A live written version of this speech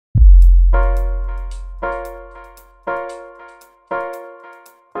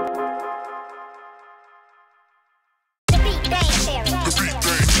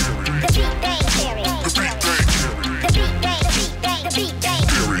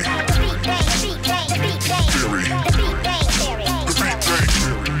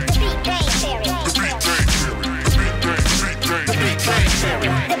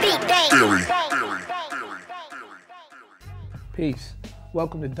Peace.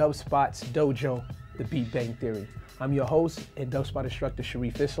 Welcome to Dubspot's Dojo, the Beat Bang Theory. I'm your host and Dubspot instructor,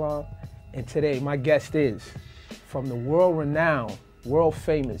 Sharif Islam. And today, my guest is from the world-renowned,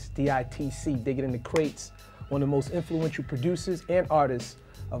 world-famous DITC, Digging in the Crates, one of the most influential producers and artists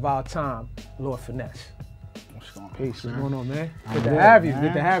of our time, Lord Finesse. What's going on? Peace. What's going on, man? I'm Good to good, have you. man.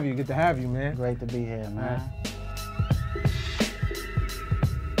 Good to have you. Good to have you, man. Great to be here, man.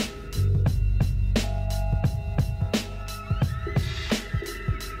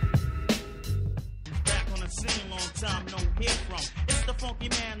 Back on the scene, long time no hear from. It's the funky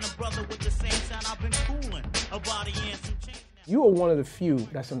man, the brother with the same sound. I've been cooling, a body and some change. You are one of the few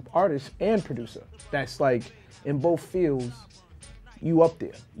that's an artist and producer that's like in both fields. You up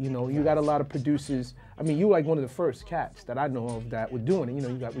there, you know. You got a lot of producers. I mean, you like one of the first cats that I know of that were doing it. You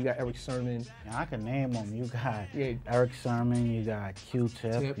know, we got Eric Sermon. Yeah, I can name them. You got Yeah. Eric Sermon, you got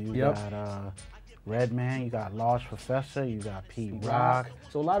Q-Tip, you got Redman, you got Lord Professor, you got Pete Rock.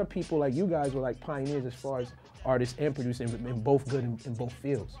 So a lot of people like you guys were like pioneers as far as artists and producers and both good in both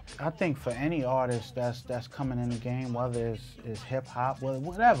fields. I think for any artist that's coming in the game, whether it's hip hop,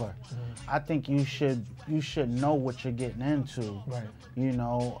 whatever, I think you should know what you're getting into. Right. You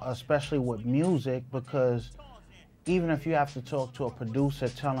know, especially with music, because even if you have to talk to a producer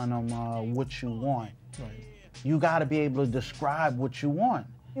telling them what you want, Right. you got to be able to describe what you want.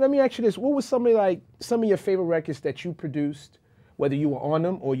 Let me ask you this: what was some of your favorite records that you produced, whether you were on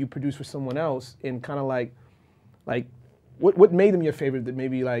them or you produced for someone else, and kind of like what made them your favorite? That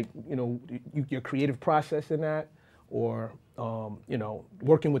maybe like your creative process in that, or you know,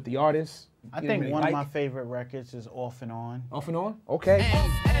 working with the artist. I think one of my favorite records is Off and On. Off and On. Okay.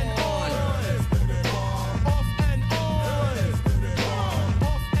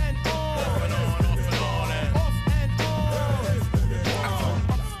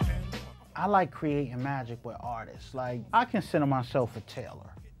 I like creating magic with artists. Like, I consider myself a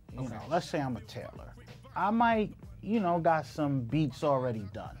tailor. You know, let's say I'm a tailor. I might, got some beats already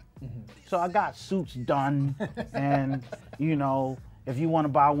done. So I got suits done, and, if you want to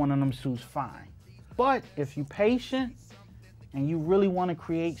buy one of them suits, fine. But if you're patient and you really want to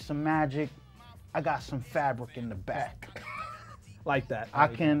create some magic, I got some fabric in the back. Like that. I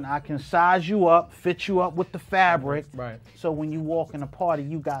can size you up, fit you up with the fabric. Right. So when you walk in a party,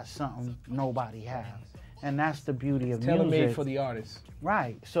 you got something nobody has. And that's the beauty of music. Tailor-made for the artist.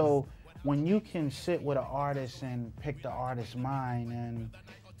 Right. So when you can sit with an artist and pick the artist's mind and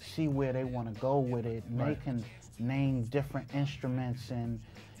see where they want to go with it, and they can name different instruments and,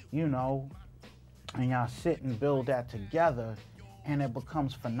 and y'all sit and build that together and it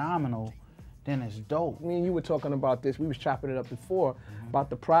becomes phenomenal, then it's dope. Me and you were talking about this. We was chopping it up before about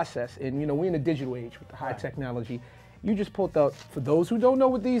the process, and we're in a digital age with the high technology. You just pulled out, for those who don't know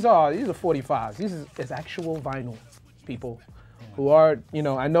what these are 45s. These is actual vinyl, people who are,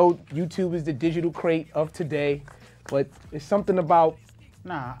 I know YouTube is the digital crate of today, but it's something about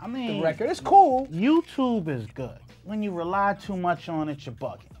Nah, I mean, the record. It's cool. YouTube is good. When you rely too much on it, you're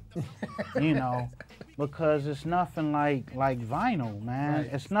bugging. Because it's nothing like vinyl, man. Right.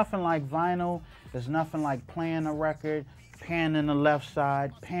 It's nothing like vinyl. It's nothing like playing a record, panning the left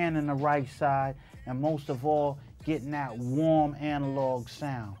side, panning the right side, and most of all, getting that warm analog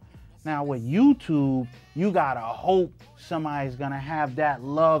sound. Now with YouTube, you gotta hope somebody's gonna have that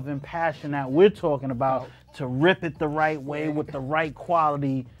love and passion that we're talking about to rip it the right way with the right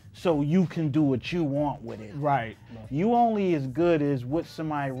quality so you can do what you want with it. Right. You only as good as what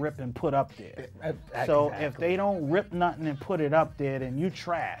somebody rip and put up there. So if they don't rip nothing and put it up there, then you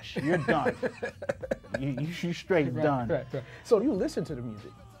trash. You're done. you straight done. Right. So you listen to the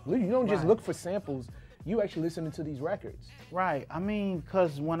music. You don't just look for samples. You actually listening to these records. Right. I mean,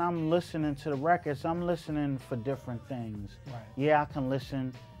 because when I'm listening to the records, I'm listening for different things. Right. Yeah, I can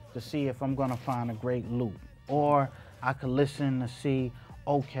listen to see if I'm going to find a great loop. Or I could listen to see,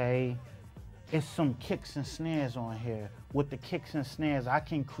 okay, it's some kicks and snares on here. With the kicks and snares, I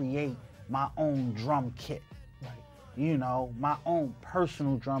can create my own drum kit. Right. My own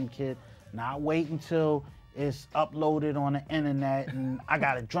personal drum kit. Not wait until it's uploaded on the internet and I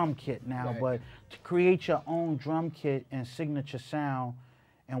got a drum kit now. Right. But to create your own drum kit and signature sound,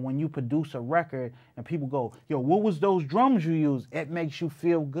 and when you produce a record and people go, yo, what was those drums you used? It makes you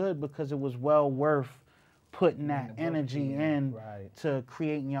feel good because it was well worth putting that energy in to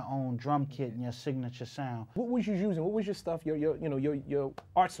creating your own drum kit and your signature sound. What was you using? What was your stuff? Your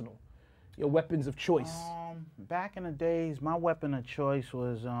arsenal, your weapons of choice. Back in the days, my weapon of choice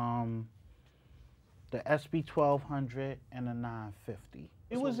was the SB 1200 and the 950.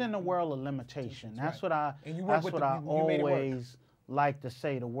 It was in the world of limitation. That's what I always like to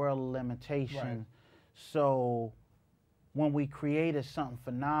say, the world of limitation. So when we created something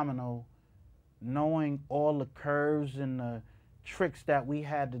phenomenal, knowing all the curves and the tricks that we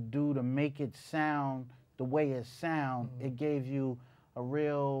had to do to make it sound the way it sound, it gave you a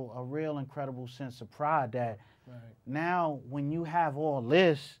real incredible sense of pride that now when you have all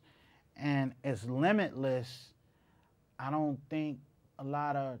this and it's limitless, I don't think a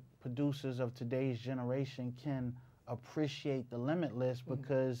lot of producers of today's generation can appreciate the limitless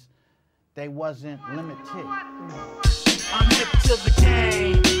because they wasn't limited. I'm hip to the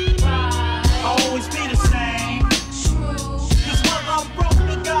game. I'll always be the same. Cause while I'm broke,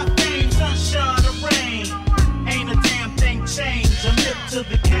 I got fame, sunshine or rain. Ain't a damn thing changed. I'm hip to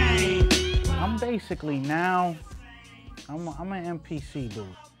the game. I'm basically now, I'm an MPC dude.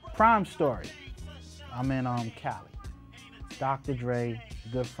 Prime story. I'm in Cali. Dr. Dre,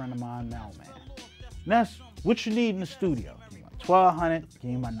 good friend of mine, Melman. Ness, what you need in the studio? Give me my 1200, give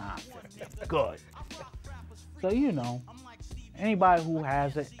me my 950. Good. So you know, anybody who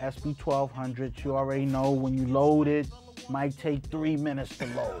has an SB 1200, you already know when you load it, might take 3 minutes to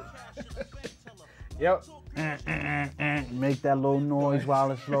load. Yep. Make that little noise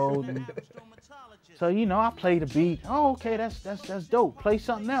while it's loading. So you know, I play the beat. Oh, okay, that's dope. Play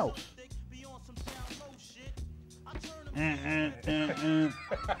something else.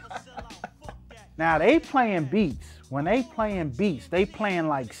 Now they playing beats. When they playing beats, they playing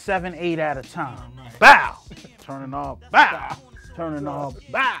like 7, 8 at a time. Bow, turning off, bow, turning off,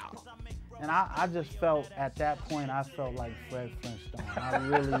 bow. And I just felt at that point, I felt like Fred Flintstone. I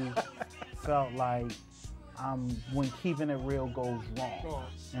really felt like when keeping it real goes wrong.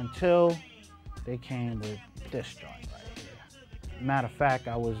 Until they came with this joint right here. Matter of fact,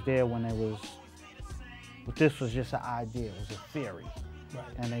 I was there when it was. But this was just an idea, it was a theory. Right.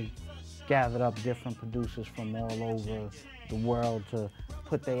 And they gathered up different producers from all over the world to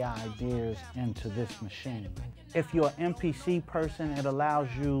put their ideas into this machine. If you're an MPC person, it allows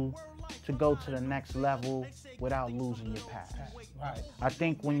you to go to the next level without losing your past. Right. I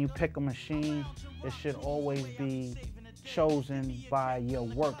think when you pick a machine, it should always be chosen by your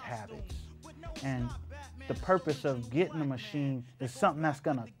work habits. And the purpose of getting a machine is something that's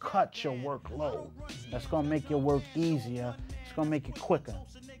gonna cut your workload. That's gonna make your work easier. It's gonna make it quicker.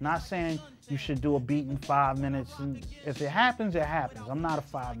 Not saying you should do a beat in 5 minutes, and if it happens, it happens. I'm not a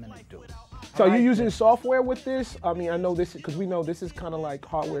 5-minute dude. So are you using software with this? I mean, I know this, because we know this is kind of like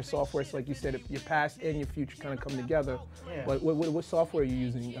hardware, software. It's like you said, your past and your future kind of come together. Yeah. But what software are you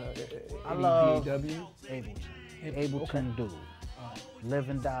using? I love DAW? Ableton. Ableton dude. Live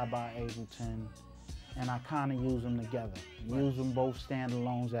and die by Ableton. And I kind of use them together. Use them both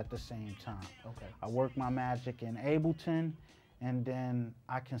standalones at the same time. Okay. I work my magic in Ableton, and then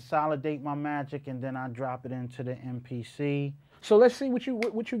I consolidate my magic, and then I drop it into the MPC. So let's see what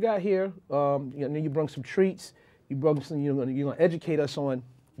you got here. You brought some treats. You brought some. You're gonna educate us on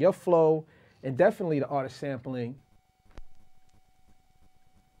your flow, and definitely the art of sampling.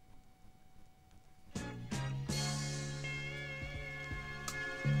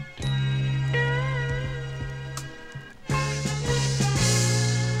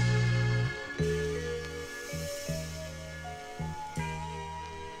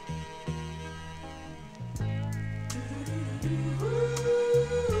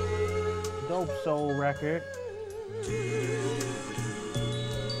 Dope soul record.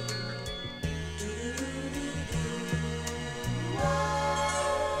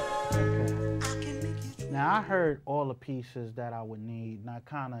 Now I heard all the pieces that I would need, and I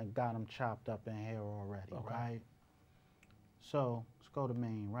kind of got them chopped up in here already, right? So let's go to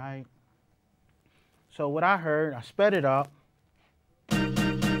main, right? So what I heard, I sped it up,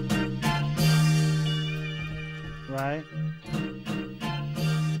 right?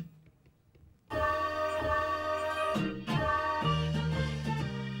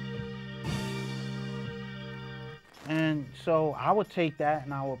 And so I would take that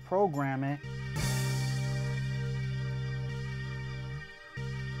and I would program it.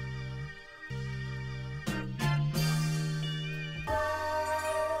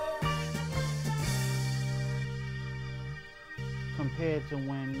 Compared to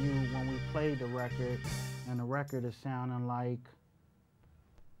when we played the record and the record is sounding like,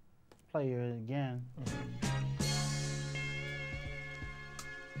 play it again.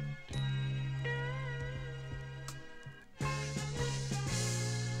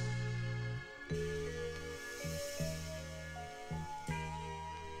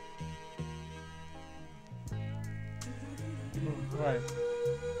 Right.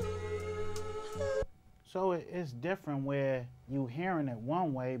 So it's different where you hearing it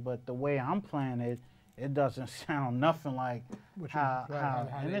one way, but the way I'm playing it, it doesn't sound nothing like how how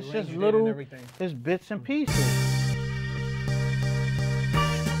and they it's just arrange it little, and everything. it's bits and pieces.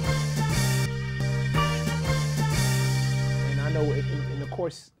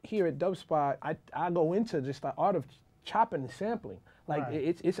 course, here at Dubspot, I go into just the art of chopping and sampling. Like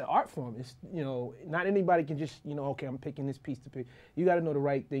it's an art form. It's, you know, not anybody can just, you know, okay, I'm picking this piece to pick. You got to know the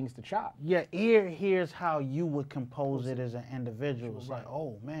right things to chop. Your ear hears how you would compose it as an individual. It's like,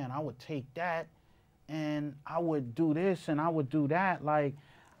 oh man, I would take that and I would do this and I would do that. Like,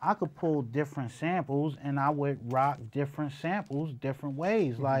 I could pull different samples and I would rock different samples different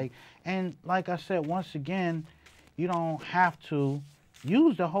ways. Like, and like I said, once again, you don't have to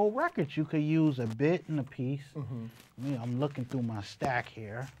use the whole record. You could use a bit and a piece. I'm looking through my stack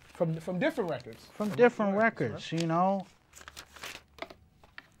here. From different records. From different records, you know.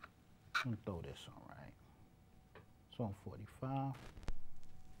 Let me throw this on right. It's on 45.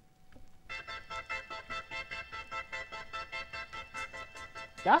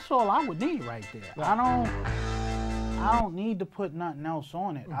 That's all I would need right there. I don't need to put nothing else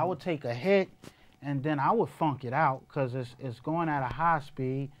on it. I would take a hit and then I would funk it out because it's going at a high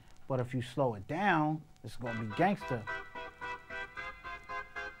speed, but if you slow it down, it's gonna be gangster.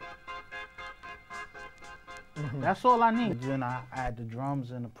 That's all I need. Then I add the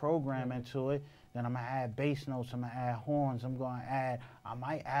drums and the program into it. Then I'm gonna add bass notes, I'm gonna add horns, I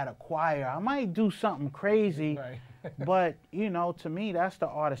might add a choir, I might do something crazy. But, you know, to me, that's the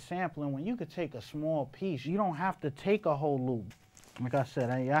art of sampling. When you could take a small piece, you don't have to take a whole loop. Like I said,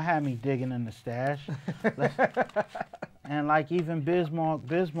 y'all had me digging in the stash. And like even Bismarck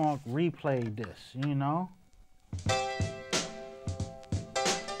replayed this, you know?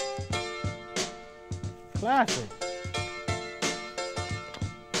 Classic.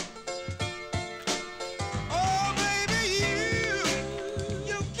 Oh, baby,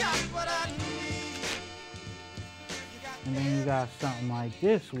 you got what I need. And then you got something like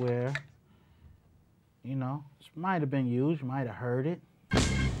this where, you know, this might have been used, you might have heard it.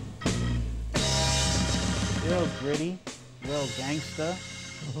 Real gritty, real gangster.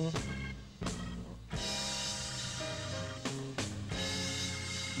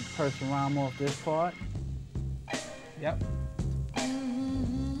 Person rhyme off this part. Yep.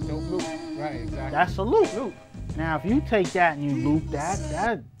 Don't loop. Right, exactly. That's a loop. Now, if you take that and you loop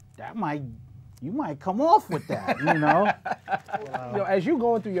that might, you might come off with that, you know? You know, as you're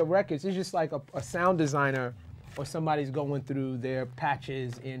going through your records, it's just like a sound designer or somebody's going through their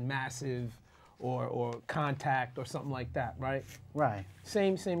patches in Massive or Contact or something like that, right? Right.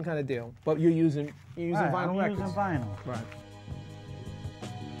 Same kind of deal. But you're using vinyl records. Using vinyl. Right.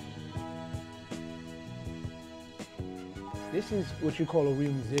 This is what you call a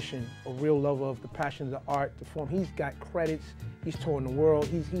real musician, a real lover of the passion of the art, the form. He's got credits, he's touring the world,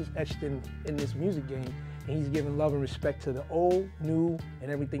 he's etched in this music game, and he's giving love and respect to the old, new,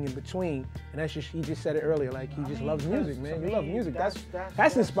 and everything in between. And that's just, he just said it earlier, like he just loves music, man. You love music,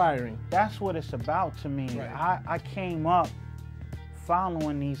 that's inspiring. That's what it's about to me. Right. I came up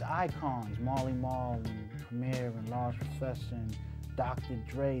following these icons, Marley Marl and Premier and Lord Finesse and Dr.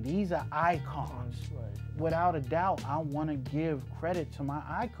 Dre. These are icons. Right. Without a doubt, I want to give credit to my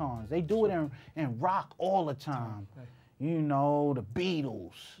icons. They do it in rock all the time. Right. You know, the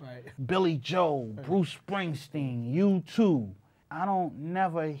Beatles, Right. Billy Joel, Bruce Springsteen, U2. I don't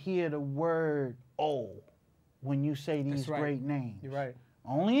never hear the word "old" when you say these great names. You're right.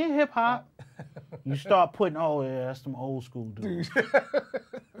 Only in hip hop, you start putting, oh yeah, that's some old school dudes.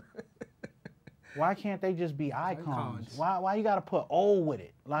 Why can't they just be icons? Why you gotta put old with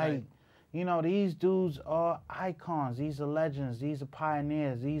it? Like, you know, these dudes are icons. These are legends. These are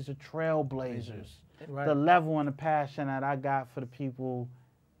pioneers. These are trailblazers. Right. The level and the passion that I got for the people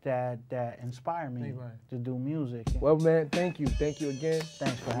that inspire me to do music. Well, man, thank you. Thank you again.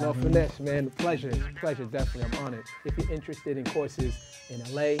 Thanks for having Lord me. Finesse, man. Pleasure. It's a pleasure, definitely. I'm honored. If you're interested in courses in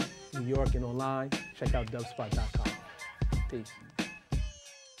LA, New York, and online, check out dubspot.com. Peace.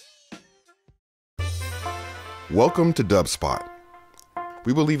 Welcome to Dubspot.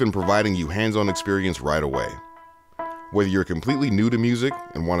 We believe in providing you hands-on experience right away. Whether you're completely new to music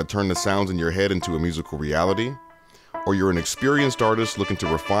and want to turn the sounds in your head into a musical reality, or you're an experienced artist looking to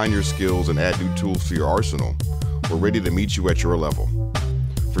refine your skills and add new tools to your arsenal, we're ready to meet you at your level.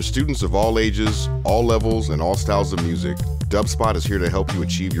 For students of all ages, all levels, and all styles of music, Dubspot is here to help you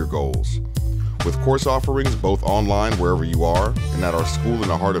achieve your goals. With course offerings both online wherever you are and at our school in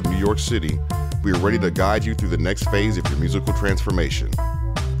the heart of New York City, we are ready to guide you through the next phase of your musical transformation.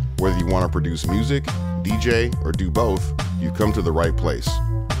 Whether you want to produce music, DJ, or do both, you've come to the right place.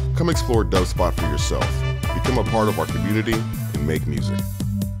 Come explore Dubspot for yourself. Become a part of our community and make music.